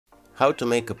How to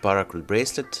make a paracord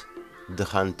bracelet, the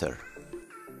Hunter.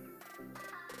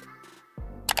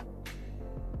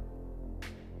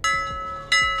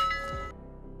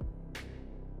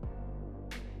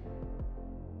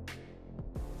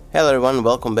 Hello everyone,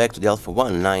 welcome back to the Alpha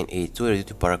 1982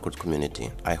 YouTube Paracord community.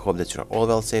 I hope that you're all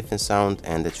well, safe and sound,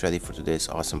 and that you're ready for today's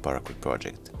awesome Paracord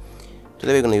project.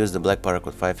 Today we're going to use the black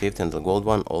Paracord 550 and the gold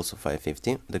one, also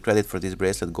 550. The credit for this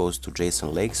bracelet goes to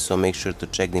Jason Lakes, so make sure to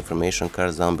check the information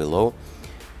cards down below,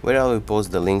 where I will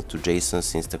post the link to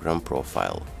Jason's Instagram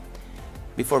profile.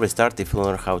 Before we start, if you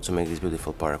learn how to make this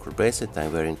beautiful Paracord bracelet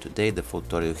I'm wearing today, the full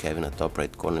tutorial you have in the top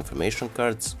right corner information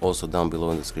cards, also down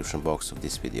below in the description box of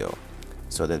this video.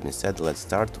 So that being said, let's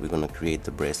start. We're gonna create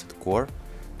the bracelet core.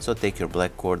 So take your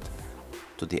black cord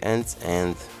to the ends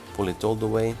and pull it all the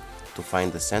way to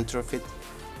find the center of it.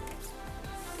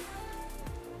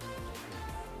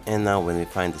 And now when we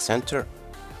find the center,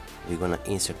 we're gonna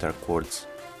insert our cords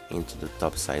into the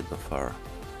top side of our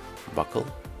buckle.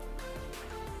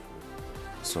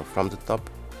 So from the top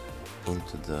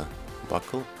into the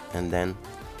buckle, and then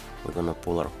we're gonna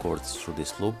pull our cords through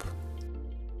this loop.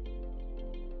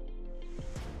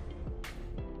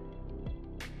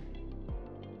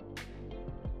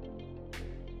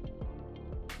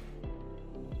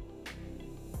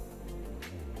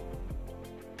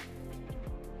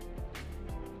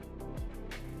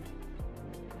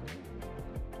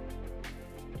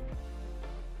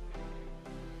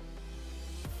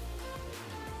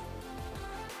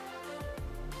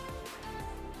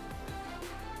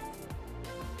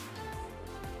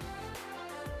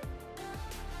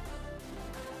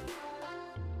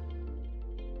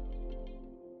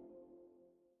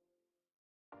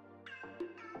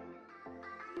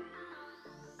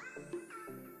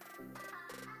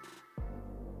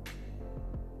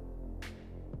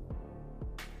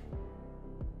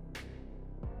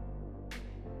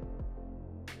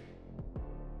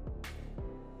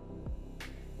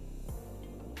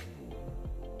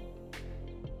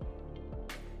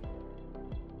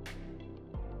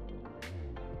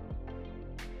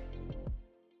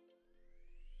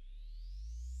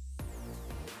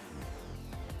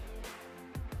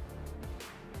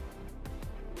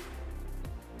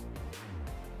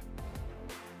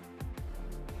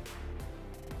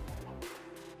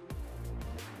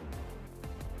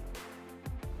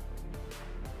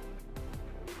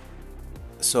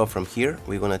 So from here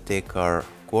we're gonna take our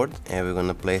cord and we're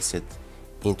gonna place it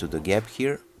into the gap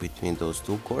here between those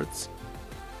two cords,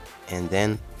 and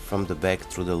then from the back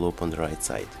through the loop on the right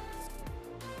side.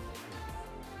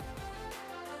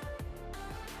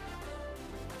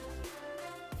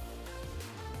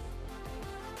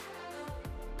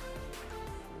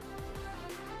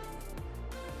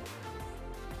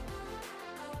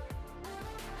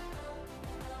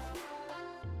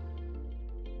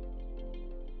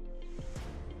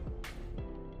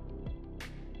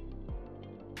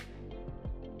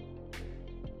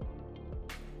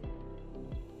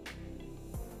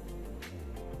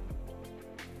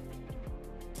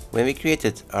 When we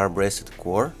created our bracelet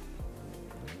core,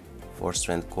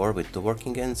 4-strand core with two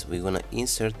working ends, we're gonna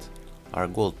insert our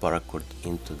gold paracord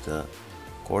into the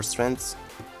core strands.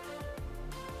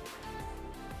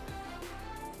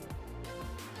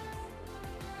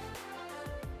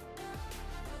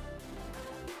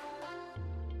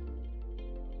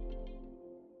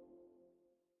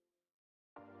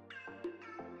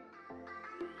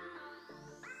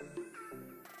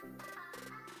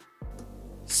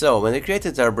 So when we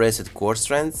created our bracelet core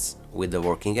strands with the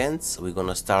working ends, we're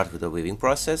gonna start with the weaving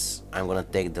process. I'm gonna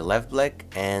take the left black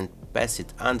and pass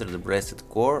it under the bracelet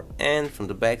core, and from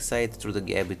the back side through the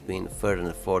gap between third and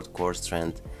the fourth core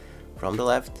strand from the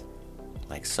left,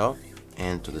 like so,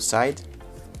 and to the side.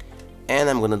 And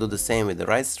I'm gonna do the same with the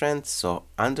right strand, so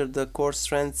under the core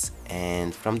strands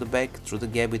and from the back through the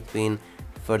gap between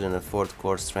third and the fourth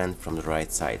core strand from the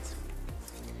right side.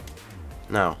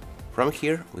 Now from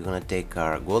here we're gonna take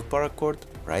our gold paracord,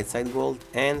 right side gold,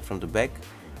 and from the back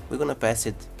we're gonna pass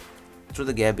it through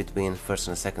the gap between first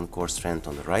and second core strand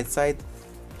on the right side,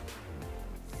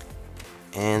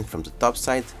 and from the top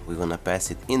side we're gonna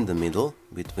pass it in the middle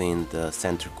between the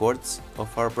center cords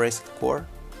of our bracelet core,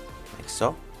 like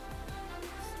so,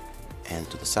 and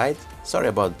to the side. Sorry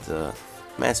about the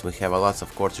mess, we have a lot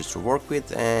of cords to work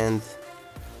with, and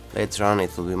later on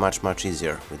it will be much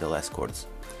easier with the less cords.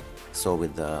 So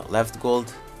with the left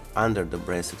gold under the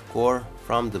bracelet core,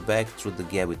 from the back through the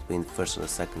gap between first and the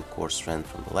second core strand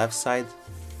from the left side,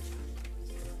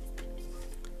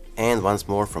 and once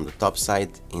more from the top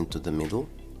side into the middle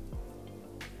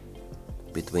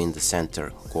between the center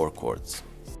core cords.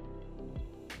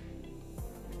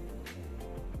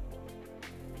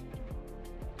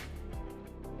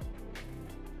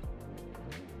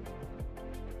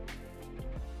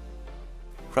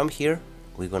 From here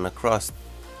we're gonna cross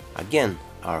again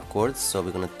our cords, so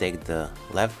we're gonna take the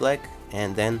left black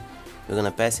and then we're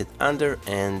gonna pass it under,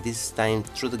 and this time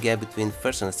through the gap between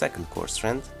first and second cord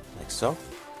strand, like so,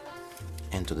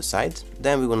 and to the side.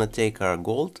 Then we're gonna take our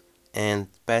gold and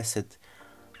pass it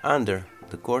under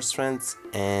the cord strands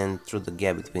and through the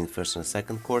gap between first and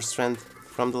second cord strand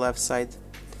from the left side,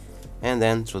 and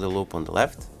then through the loop on the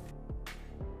left.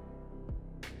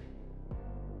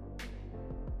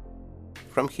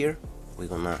 From here we're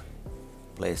gonna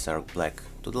place our black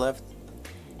to the left,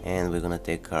 and we're gonna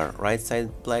take our right side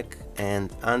black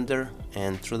and under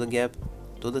and through the gap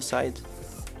to the side,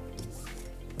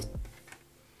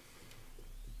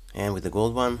 and with the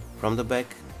gold one from the back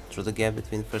through the gap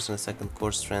between first and second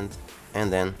cord strand,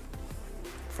 and then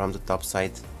from the top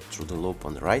side through the loop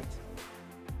on the right.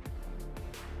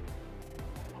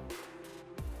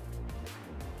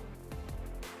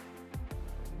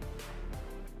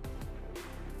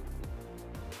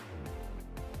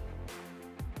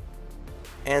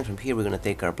 And from here we're gonna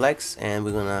take our blacks and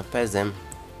we're gonna pass them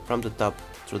from the top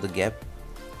through the gap,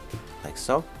 like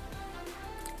so,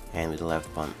 and with the left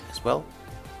one as well.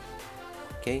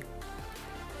 Okay.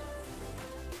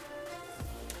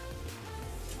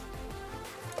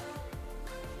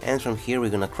 And from here we're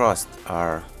gonna cross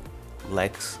our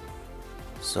blacks,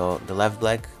 so the left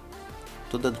black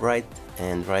to the right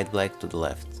and right black to the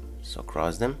left, so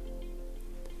cross them.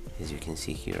 As you can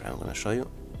see here, I'm gonna show you,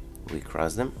 we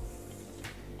cross them,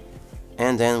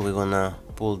 and then we're gonna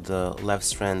pull the left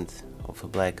strand of a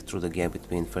black through the gap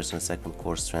between first and second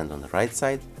cord strand on the right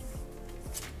side,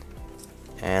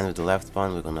 and with the left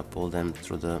one we're gonna pull them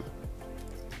through the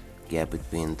gap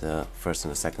between the first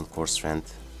and the second cord strand.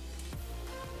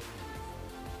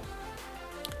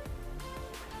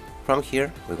 From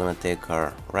here we're gonna take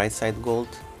our right side gold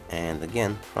and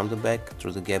again from the back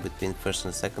through the gap between first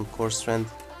and second cord strand,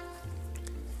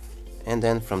 and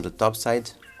then from the top side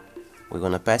we're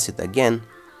gonna pass it again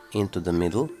into the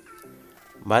middle,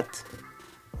 but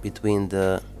between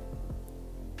the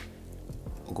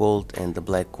gold and the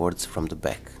black cords from the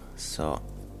back. So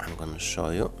I'm gonna show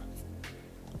you.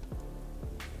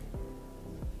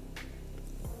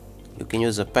 You can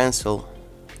use a pencil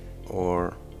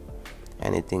or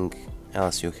anything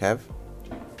else you have,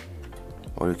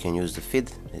 or you can use the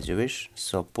feed as you wish.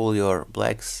 So pull your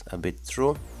blacks a bit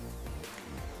through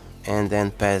and then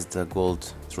pass the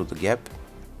gold through the gap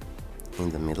in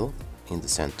the middle, in the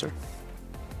center.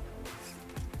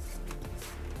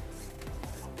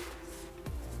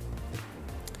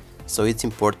 So it's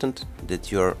important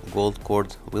that your gold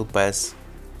cord will pass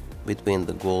between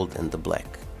the gold and the black,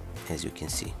 as you can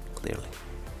see clearly.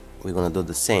 We're gonna do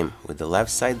the same with the left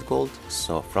side gold,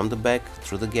 so from the back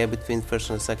through the gap between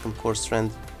first and second cord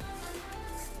strand,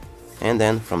 and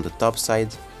then from the top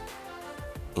side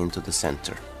into the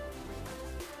center.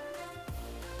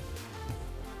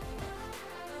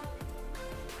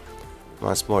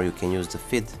 Once more you can use the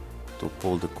feed to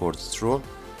pull the cords through.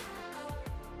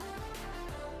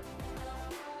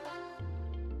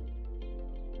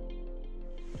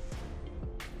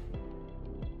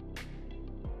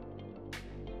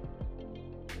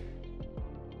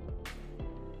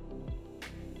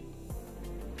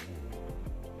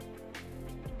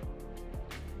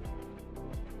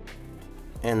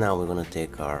 And now we're gonna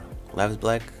take our left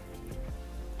black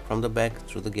from the back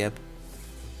through the gap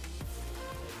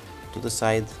to the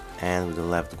side, and with the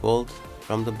left gold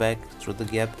from the back through the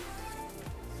gap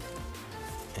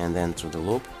and then through the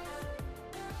loop.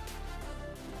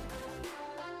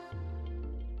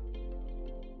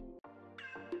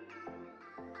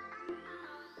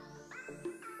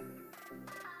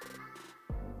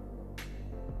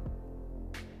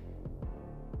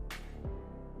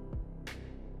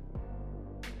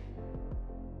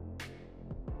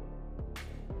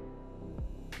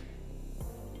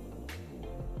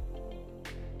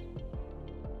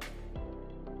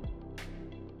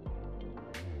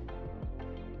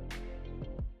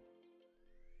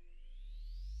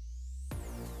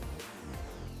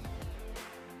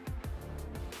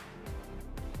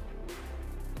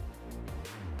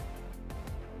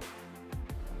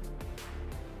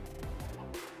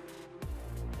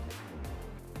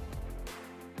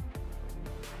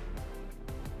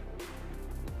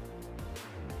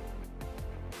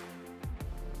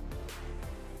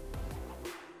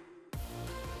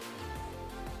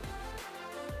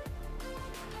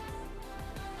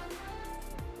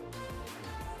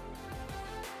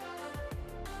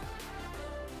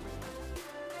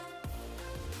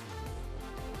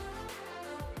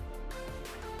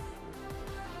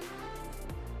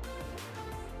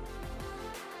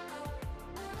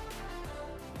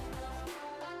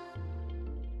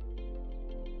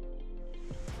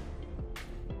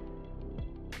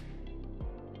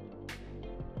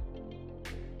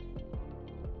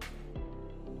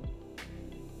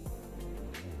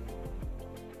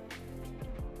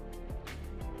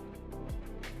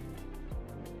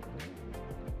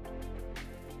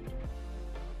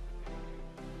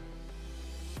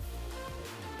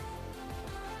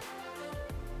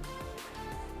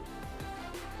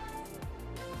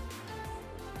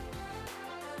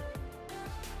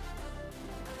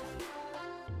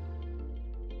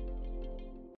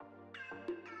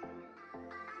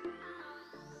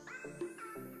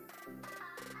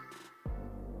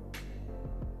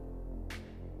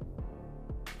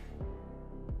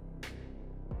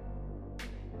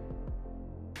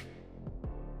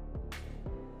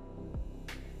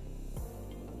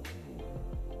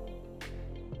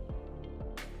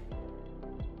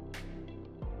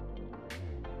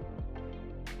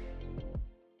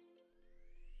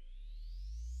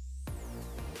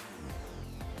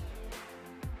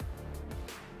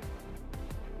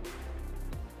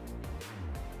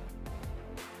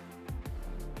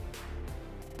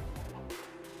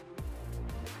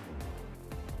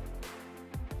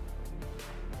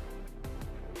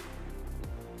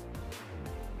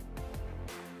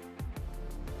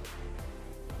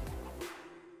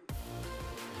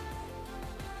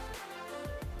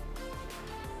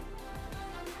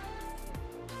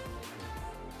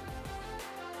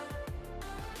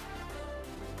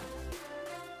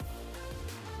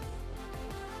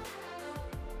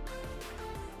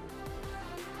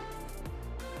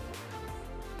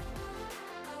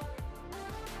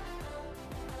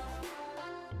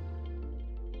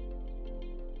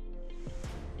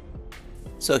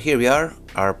 So here we are,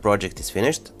 our project is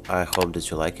finished. I hope that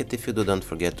you like it. If you do, don't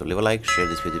forget to leave a like, share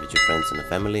this video with your friends and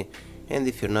family, and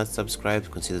if you're not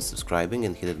subscribed, consider subscribing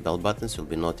and hit the bell button so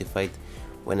you'll be notified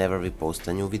whenever we post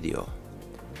a new video.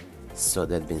 So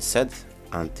that being said,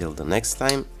 until the next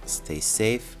time, stay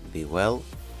safe, be well,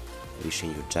 wishing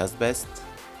you just best,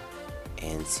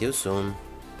 and see you soon.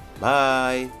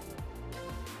 Bye!